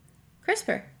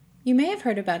CRISPR. You may have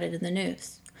heard about it in the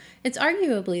news. It's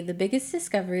arguably the biggest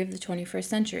discovery of the 21st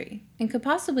century and could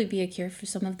possibly be a cure for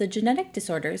some of the genetic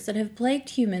disorders that have plagued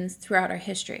humans throughout our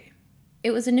history.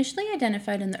 It was initially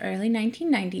identified in the early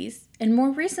 1990s, and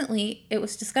more recently, it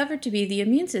was discovered to be the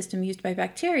immune system used by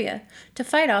bacteria to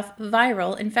fight off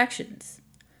viral infections.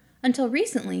 Until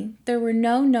recently, there were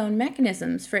no known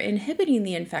mechanisms for inhibiting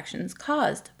the infections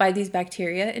caused by these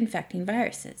bacteria infecting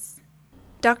viruses.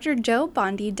 Dr. Jo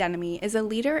Bondi-Denomey is a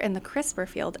leader in the CRISPR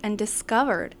field and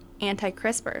discovered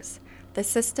anti-CRISPRs, the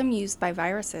system used by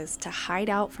viruses to hide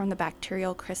out from the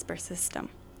bacterial CRISPR system.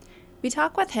 We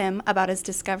talk with him about his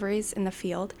discoveries in the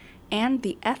field and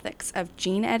the ethics of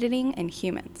gene editing in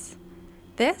humans.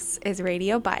 This is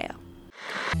Radio Bio.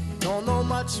 Don't know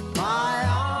much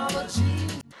biology.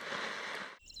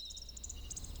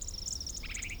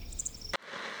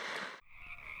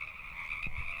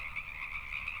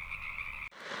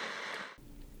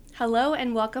 Hello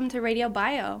and welcome to Radio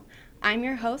Bio. I'm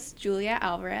your host, Julia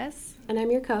Alvarez. And I'm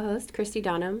your co-host, Christy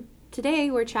Donham. Today,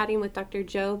 we're chatting with Dr.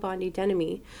 Jo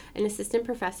Bondi-Denomey, an assistant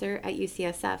professor at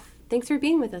UCSF. Thanks for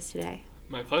being with us today.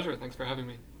 My pleasure. Thanks for having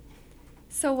me.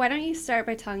 So why don't you start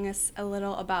by telling us a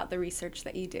little about the research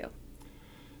that you do?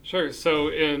 Sure. So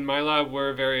in my lab,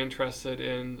 we're very interested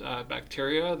in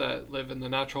bacteria that live in the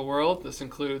natural world. This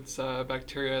includes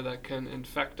bacteria that can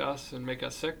infect us and make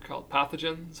us sick, called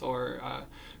pathogens, or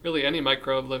really any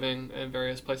microbe living in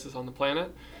various places on the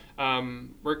planet.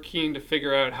 We're keen to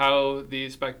figure out how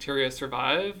these bacteria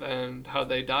survive and how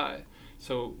they die.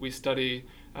 So we study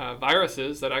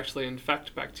viruses that actually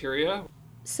infect bacteria.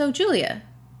 So Julia,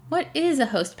 what is a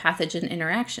host-pathogen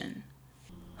interaction?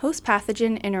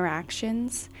 Host-pathogen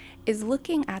interactions is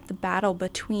looking at the battle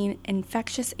between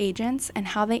infectious agents and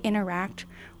how they interact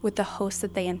with the host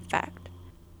that they infect.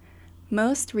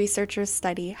 Most researchers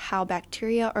study how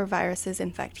bacteria or viruses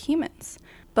infect humans,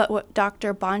 but what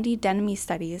Dr. Bondi-Denomey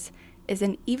studies is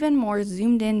an even more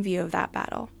zoomed-in view of that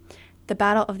battle, the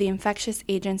battle of the infectious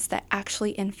agents that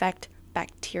actually infect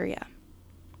bacteria.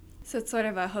 So it's sort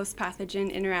of a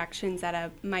host-pathogen interactions at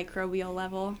a microbial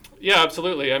level? Yeah,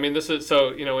 absolutely. I mean, this is,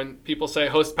 so, when people say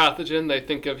host pathogen, they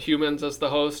think of humans as the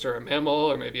host, or a mammal,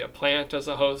 or maybe a plant as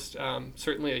a host,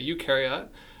 certainly a eukaryote.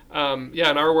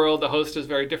 In our world, the host is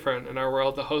very different. In our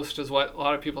world, the host is what a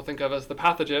lot of people think of as the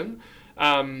pathogen.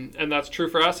 And that's true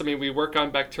for us. I mean, we work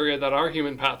on bacteria that are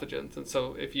human pathogens. And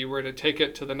so if you were to take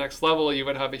it to the next level, you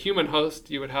would have a human host,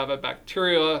 you would have a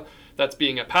bacteria that's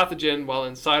being a pathogen while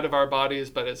inside of our bodies,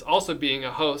 but is also being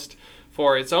a host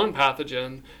for its own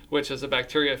pathogen, which is a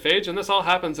bacteriophage. And this all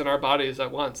happens in our bodies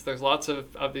at once. There's lots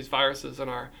of these viruses in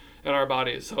our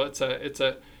bodies. So it's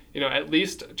a at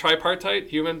least tripartite,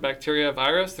 human, bacteria,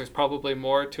 virus. There's probably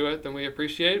more to it than we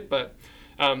appreciate, but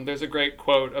there's a great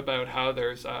quote about how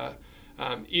there's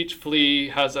each flea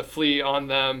has a flea on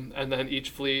them, and then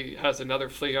each flea has another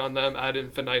flea on them ad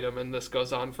infinitum, and this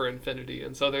goes on for infinity.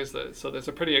 And so there's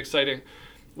a pretty exciting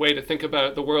way to think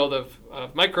about the world of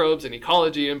microbes and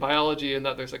ecology and biology, and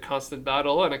that there's a constant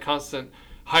battle and a constant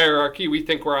hierarchy. We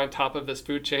think we're on top of this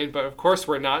food chain, but of course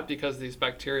we're not, because these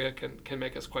bacteria can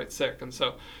make us quite sick. And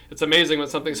so it's amazing when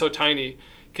something so tiny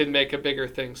can make a bigger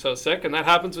thing so sick. And that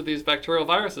happens with these bacterial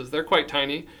viruses. They're quite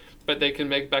tiny, but they can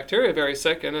make bacteria very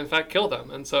sick and in fact kill them.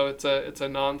 And so it's a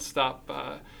nonstop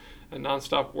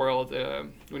world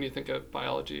when you think of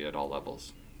biology at all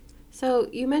levels. So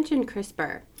you mentioned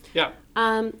CRISPR. Yeah.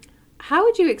 How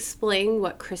would you explain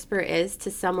what CRISPR is to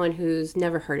someone who's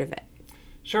never heard of it?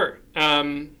 Sure.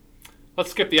 Let's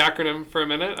skip the acronym for a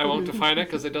minute. I won't define it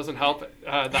because it doesn't help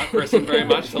that person very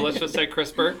much. So let's just say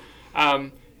CRISPR.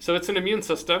 So it's an immune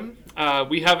system.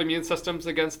 We have immune systems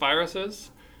against viruses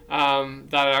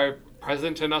that are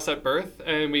present in us at birth,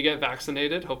 and we get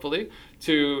vaccinated, hopefully,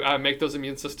 to make those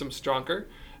immune systems stronger.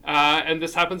 And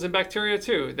this happens in bacteria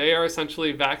too. They are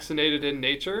essentially vaccinated in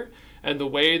nature, and the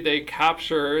way they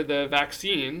capture the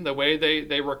vaccine, the way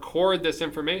they record this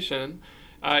information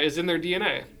is in their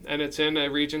DNA, and it's in a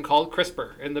region called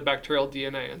CRISPR in the bacterial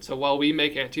DNA. And so while we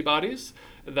make antibodies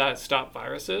that stop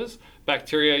viruses,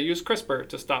 bacteria use CRISPR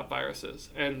to stop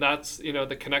viruses. And that's,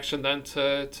 the connection then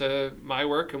to my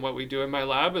work and what we do in my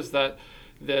lab is that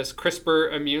this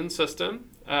CRISPR immune system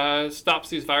stops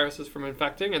these viruses from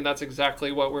infecting, and that's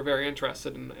exactly what we're very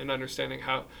interested in understanding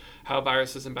how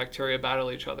viruses and bacteria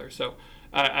battle each other. So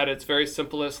at its very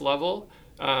simplest level,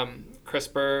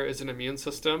 CRISPR is an immune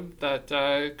system that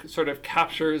sort of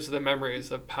captures the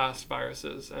memories of past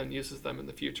viruses and uses them in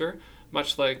the future,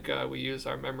 much like we use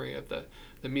our memory of the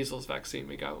measles vaccine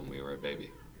we got when we were a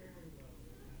baby.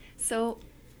 So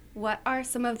What are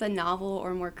some of the novel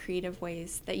or more creative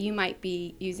ways that you might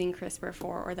be using CRISPR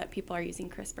for, or that people are using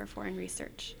CRISPR for in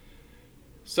research?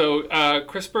 So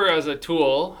CRISPR as a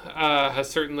tool has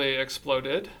certainly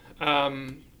exploded.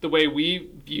 The way we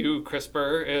view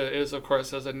CRISPR is, of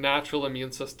course, as a natural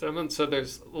immune system. And so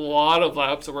there's a lot of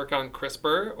labs that work on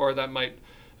CRISPR or that might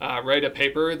write a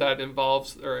paper that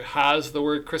involves or has the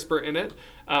word CRISPR in it.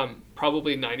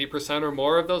 Probably 90% or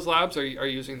more of those labs are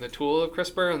using the tool of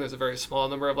CRISPR, and there's a very small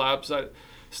number of labs that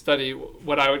study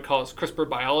what I would call as CRISPR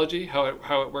biology, how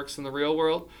it works in the real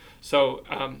world. So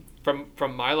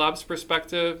from my lab's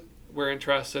perspective, we're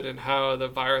interested in how the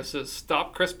viruses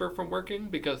stop CRISPR from working,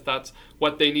 because that's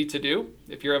what they need to do.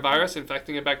 If you're a virus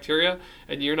infecting a bacteria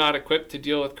and you're not equipped to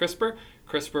deal with CRISPR,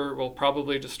 CRISPR will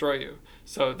probably destroy you.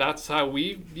 So that's how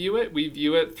we view it. We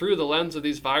view it through the lens of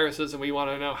these viruses, and we want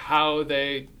to know how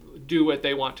they do what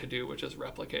they want to do, which is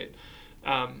replicate.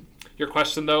 Your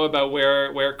question, though, about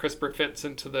where CRISPR fits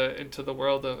into the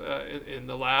world of in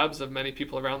the labs of many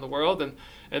people around the world,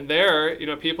 and there,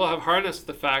 people have harnessed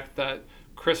the fact that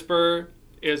CRISPR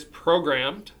is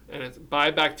programmed and it's by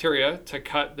bacteria to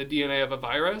cut the DNA of a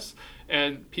virus,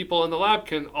 and people in the lab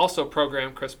can also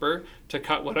program CRISPR to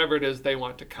cut whatever it is they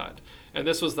want to cut. And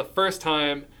this was the first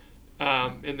time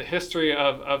in the history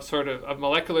of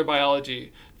molecular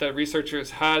biology that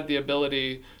researchers had the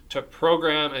ability to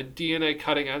program a DNA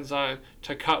cutting enzyme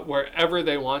to cut wherever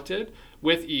they wanted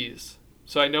with ease.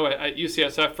 So I know at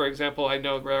UCSF, for example, I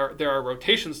know there are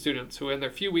rotation students who in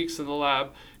their few weeks in the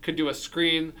lab could do a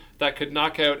screen that could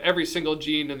knock out every single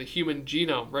gene in the human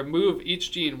genome, remove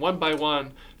each gene one by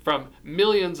one from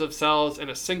millions of cells in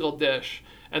a single dish,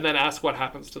 and then ask what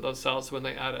happens to those cells when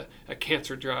they add a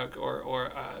cancer drug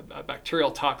or a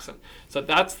bacterial toxin. So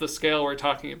that's the scale we're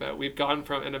talking about. We've gone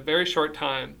from, in a very short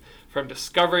time, from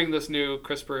discovering this new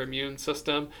CRISPR immune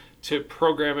system to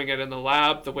programming it in the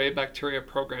lab the way bacteria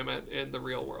program it in the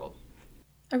real world.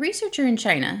 A researcher in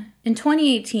China in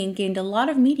 2018 gained a lot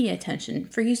of media attention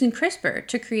for using CRISPR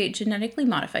to create genetically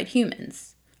modified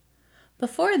humans.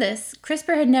 Before this,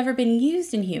 CRISPR had never been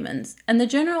used in humans, and the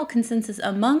general consensus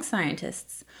among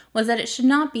scientists was that it should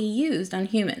not be used on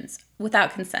humans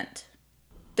without consent.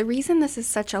 The reason this is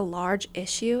such a large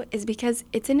issue is because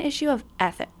it's an issue of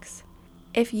ethics.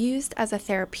 If used as a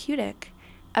therapeutic,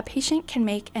 a patient can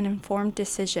make an informed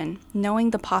decision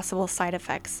knowing the possible side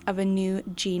effects of a new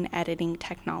gene editing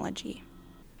technology.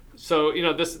 So,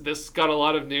 this got a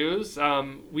lot of news.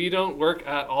 We don't work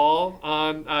at all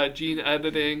on gene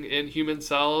editing in human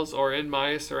cells or in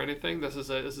mice or anything. This is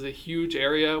a huge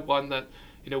area, one that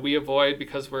we avoid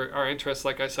because our interests,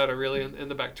 like I said, are really in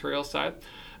the bacterial side.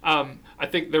 I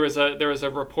think there was a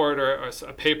report or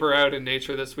a paper out in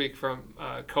Nature this week from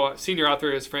senior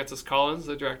author is Francis Collins,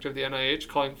 the director of the NIH,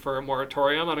 calling for a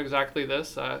moratorium on exactly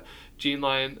this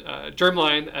germline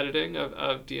editing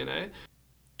of DNA.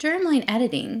 Germline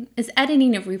editing is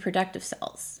editing of reproductive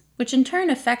cells, which in turn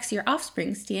affects your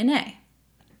offspring's DNA.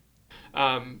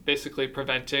 Basically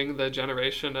preventing the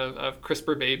generation of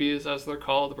CRISPR babies, as they're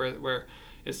called, where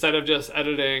instead of just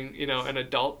editing, an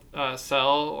adult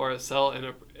cell or a cell in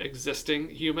an existing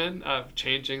human, of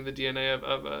changing the DNA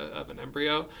of an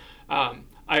embryo,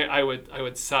 I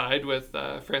would side with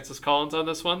Francis Collins on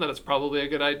this one, that it's probably a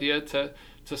good idea to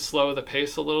slow the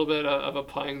pace a little bit of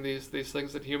applying these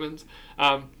things in humans.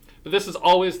 But this is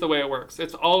always the way it works.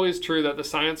 It's always true that the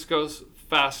science goes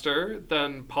faster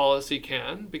than policy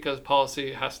can, because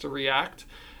policy has to react.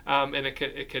 And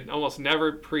it can almost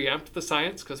never preempt the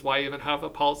science, because why even have a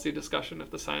policy discussion if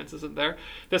the science isn't there?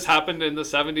 This happened in the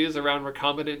 70s around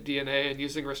recombinant DNA and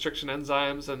using restriction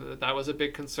enzymes, and that was a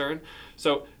big concern.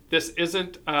 So this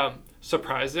isn't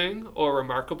surprising or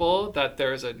remarkable that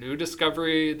there's a new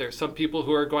discovery. There's some people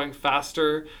who are going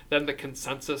faster than the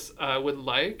consensus would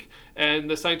like, and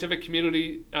the scientific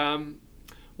community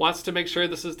wants to make sure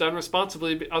this is done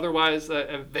responsibly. Otherwise,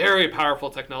 a very powerful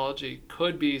technology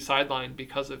could be sidelined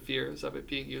because of fears of it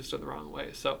being used in the wrong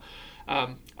way. So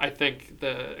I think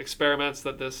the experiments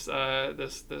that this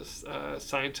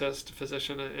scientist,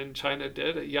 physician in China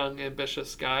did, a young,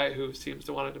 ambitious guy who seems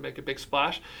to wanted to make a big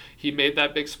splash, he made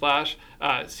that big splash,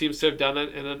 seems to have done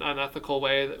it in an unethical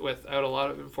way without a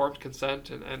lot of informed consent.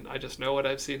 And I just know what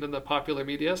I've seen in the popular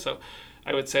media. So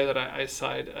I would say that I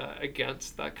side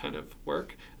against that kind of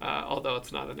work, although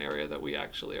it's not an area that we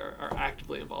actually are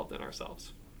actively involved in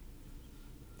ourselves.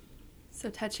 So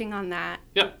touching on that,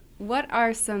 yeah. What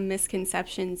are some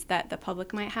misconceptions that the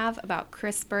public might have about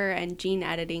CRISPR and gene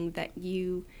editing that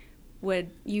you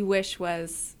wish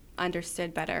was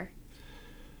understood better?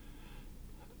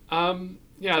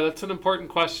 Yeah, that's an important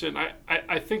question.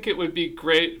 I think it would be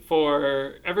great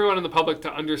for everyone in the public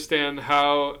to understand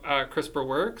how CRISPR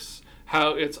works,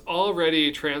 how it's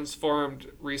already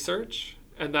transformed research,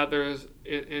 and that there's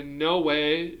in no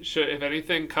way should, if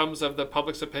anything comes of the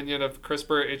public's opinion of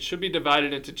CRISPR, it should be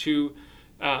divided into two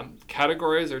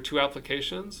categories or two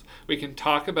applications. We can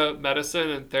talk about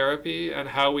medicine and therapy and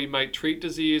how we might treat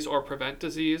disease or prevent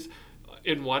disease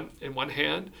in one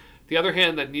hand. The other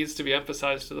hand that needs to be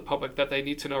emphasized to the public that they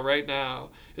need to know right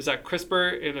now is that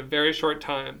CRISPR, in a very short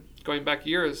time, going back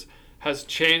years, has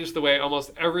changed the way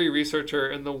almost every researcher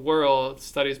in the world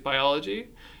studies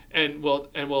biology, and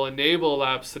will enable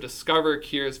labs to discover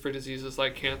cures for diseases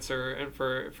like cancer and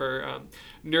for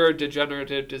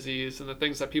neurodegenerative disease and the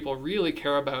things that people really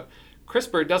care about.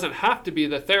 CRISPR doesn't have to be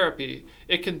the therapy.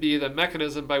 It can be the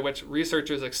mechanism by which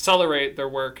researchers accelerate their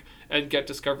work and get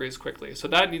discoveries quickly. So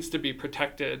that needs to be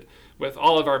protected with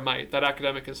all of our might, that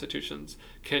academic institutions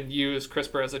can use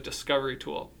CRISPR as a discovery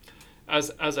tool.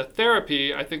 As a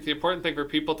therapy, I think the important thing for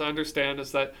people to understand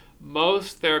is that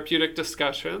most therapeutic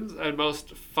discussions and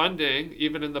most funding,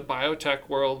 even in the biotech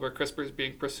world where CRISPR is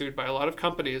being pursued by a lot of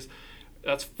companies,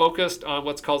 that's focused on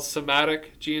what's called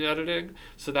somatic gene editing.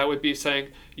 So that would be saying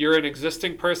you're an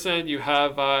existing person, you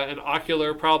have an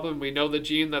ocular problem. We know the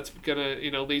gene that's going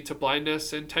to lead to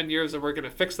blindness in 10 years, and we're going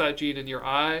to fix that gene in your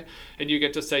eye. And you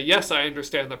get to say, yes, I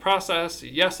understand the process.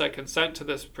 Yes, I consent to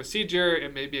this procedure.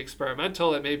 It may be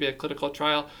experimental. It may be a clinical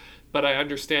trial, but I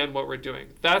understand what we're doing.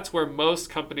 That's where most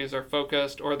companies are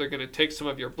focused, or they're going to take some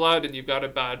of your blood and you've got a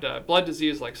bad blood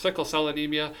disease like sickle cell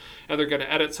anemia, and they're going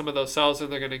to edit some of those cells and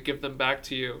they're going to give them back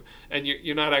to you. And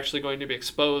you're not actually going to be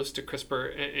exposed to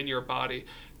CRISPR in your body.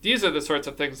 These are the sorts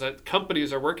of things that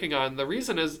companies are working on. The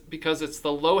reason is because it's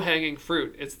the low-hanging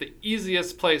fruit. It's the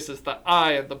easiest place. It's the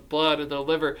eye and the blood and the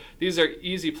liver. These are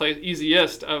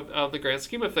easiest of the grand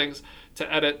scheme of things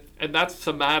to edit, and that's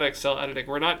somatic cell editing.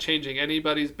 We're not changing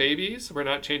anybody's babies. We're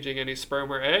not changing any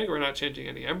sperm or egg. We're not changing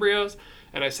any embryos.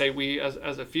 And I say we as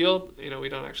a field, we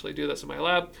don't actually do this in my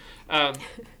lab. But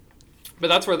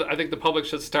that's where I think the public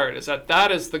should start, is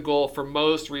that is the goal for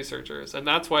most researchers. And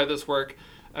that's why this work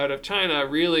out of China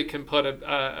really can put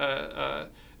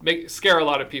scare a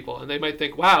lot of people. And they might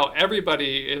think, wow,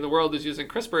 everybody in the world is using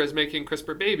CRISPR, is making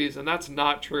CRISPR babies. And that's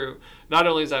not true. Not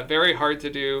only is that very hard to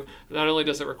do, not only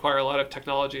does it require a lot of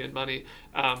technology and money,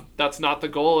 that's not the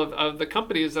goal of the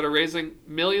companies that are raising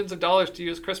millions of dollars to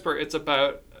use CRISPR. It's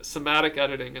about somatic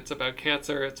editing. It's about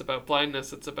cancer. It's about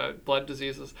blindness. It's about blood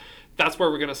diseases. That's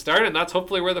where we're going to start, and that's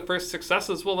hopefully where the first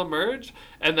successes will emerge,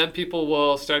 and then people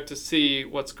will start to see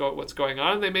what's going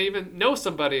on. They may even know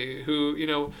somebody who,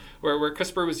 where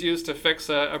CRISPR was used to fix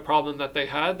a problem that they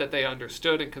had, that they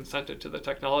understood and consented to the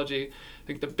technology. I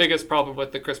think the biggest problem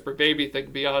with the CRISPR baby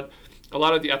thing, beyond a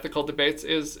lot of the ethical debates,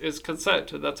 is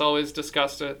consent. That's always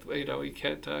discussed. You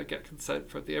can't get consent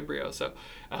for the embryo. So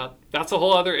that's a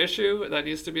whole other issue that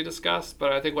needs to be discussed.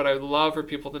 But I think what I would love for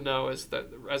people to know is that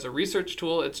as a research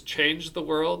tool, it's changed the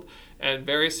world. And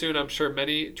very soon, I'm sure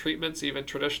many treatments, even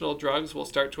traditional drugs, will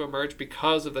start to emerge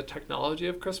because of the technology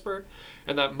of CRISPR.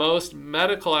 And that most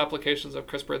medical applications of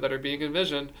CRISPR that are being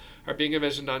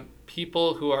envisioned on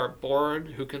people who are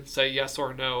born who can say yes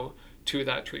or no to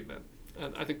that treatment.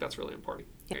 And I think that's really important.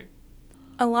 Yeah.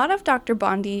 A lot of Dr.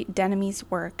 Bondi Denomy's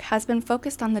work has been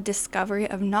focused on the discovery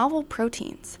of novel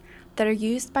proteins that are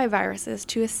used by viruses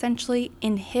to essentially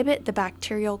inhibit the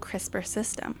bacterial CRISPR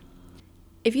system.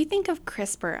 If you think of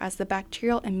CRISPR as the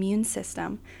bacterial immune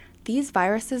system, these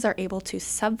viruses are able to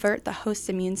subvert the host's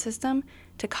immune system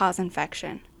to cause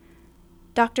infection.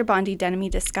 Dr. Bondi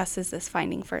Denomy discusses this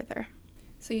finding further.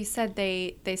 So you said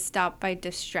they stop by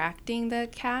distracting the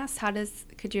Cas.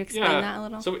 Could you explain that a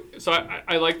little? So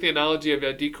I like the analogy of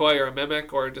a decoy or a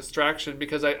mimic or a distraction,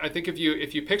 because I think if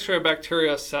you picture a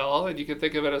bacterial cell, and you can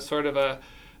think of it as sort of a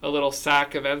little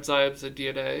sack of enzymes and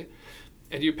DNA,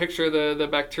 and you picture the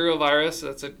bacterial virus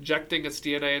that's injecting its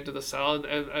DNA into the cell,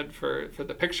 and for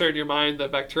the picture in your mind, the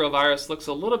bacterial virus looks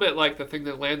a little bit like the thing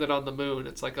that landed on the moon.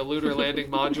 It's like a lunar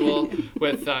landing module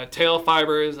with tail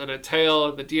fibers and a tail,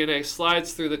 and the DNA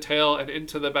slides through the tail and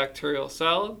into the bacterial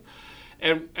cell.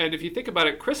 And if you think about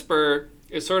it, CRISPR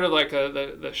is sort of like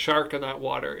the shark in that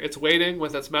water. It's waiting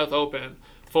with its mouth open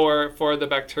for the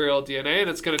bacterial DNA, and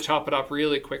it's going to chop it up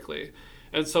really quickly.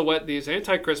 And so what these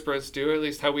anti-CRISPRs do, at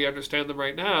least how we understand them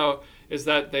right now, is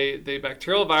that the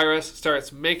bacterial virus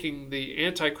starts making the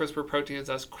anti-CRISPR proteins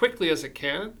as quickly as it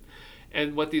can.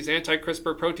 And what these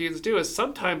anti-CRISPR proteins do is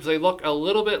sometimes they look a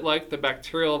little bit like the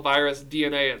bacterial virus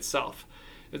DNA itself.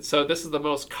 And so this is the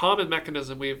most common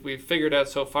mechanism we've figured out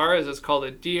so far, is it's called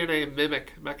a DNA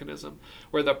mimic mechanism,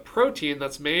 where the protein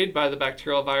that's made by the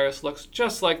bacterial virus looks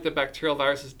just like the bacterial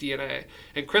virus's DNA.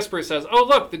 And CRISPR says, oh,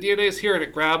 look, the DNA is here, and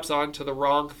it grabs onto the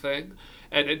wrong thing.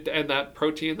 And that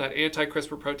protein, that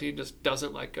anti-CRISPR protein, just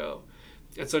doesn't let go.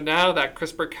 And so now that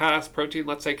CRISPR-Cas protein,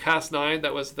 let's say Cas9,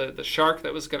 that was the shark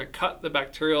that was going to cut the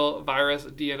bacterial virus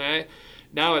DNA,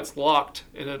 now it's locked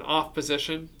in an off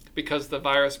position because the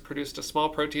virus produced a small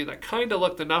protein that kind of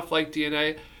looked enough like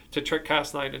DNA to trick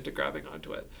Cas9 into grabbing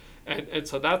onto it. And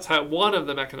so that's how one of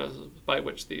the mechanisms by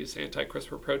which these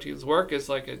anti-CRISPR proteins work, is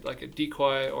like a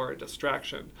decoy or a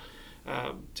distraction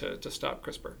to stop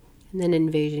CRISPR. And then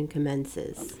invasion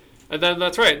commences. And then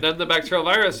that's right. Then the bacterial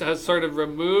virus has sort of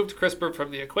removed CRISPR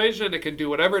from the equation. It can do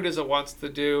whatever it is it wants to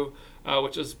do,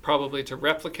 which is probably to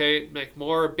replicate, make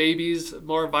more babies,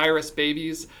 more virus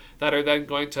babies that are then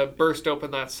going to burst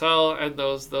open that cell, and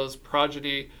those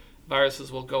progeny viruses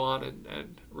will go on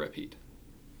and repeat.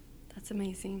 That's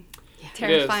amazing. Yeah.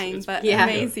 Terrifying, but yeah.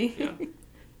 amazing. Yeah.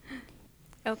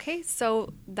 Okay,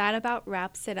 so that about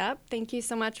wraps it up. Thank you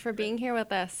so much for being here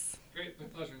with us. Great, my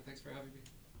pleasure. Thanks for having me.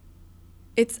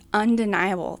 It's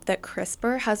undeniable that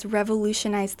CRISPR has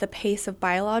revolutionized the pace of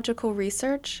biological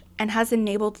research and has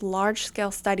enabled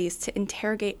large-scale studies to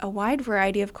interrogate a wide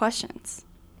variety of questions.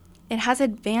 It has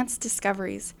advanced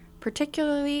discoveries,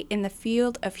 particularly in the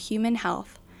field of human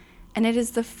health, and it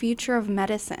is the future of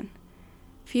medicine.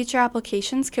 Future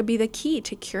applications could be the key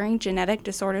to curing genetic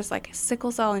disorders like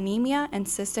sickle cell anemia and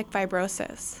cystic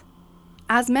fibrosis.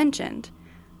 As mentioned,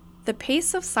 the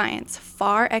pace of science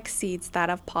far exceeds that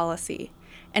of policy,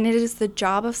 and it is the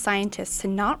job of scientists to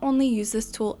not only use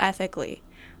this tool ethically,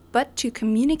 but to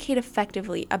communicate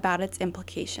effectively about its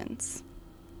implications.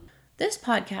 This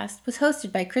podcast was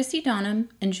hosted by Christy Donham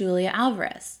and Julia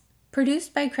Alvarez,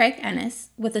 produced by Craig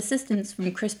Ennis with assistance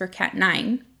from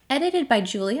CRISPR-Cas9, edited by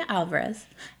Julia Alvarez,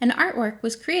 and artwork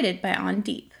was created by On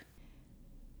Deep.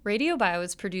 Radio Bio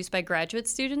is produced by graduate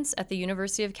students at the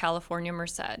University of California,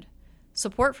 Merced.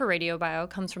 Support for Radio Bio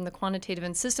comes from the Quantitative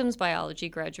and Systems Biology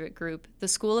Graduate Group, the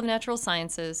School of Natural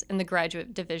Sciences, and the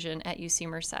Graduate Division at UC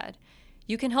Merced.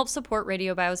 You can help support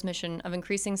Radio Bio's mission of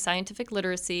increasing scientific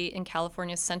literacy in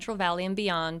California's Central Valley and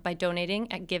beyond by donating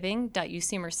at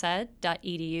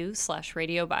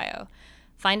giving.ucmerced.edu/radiobio.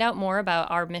 Find out more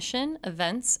about our mission,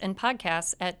 events, and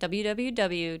podcasts at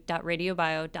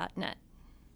www.radiobio.net.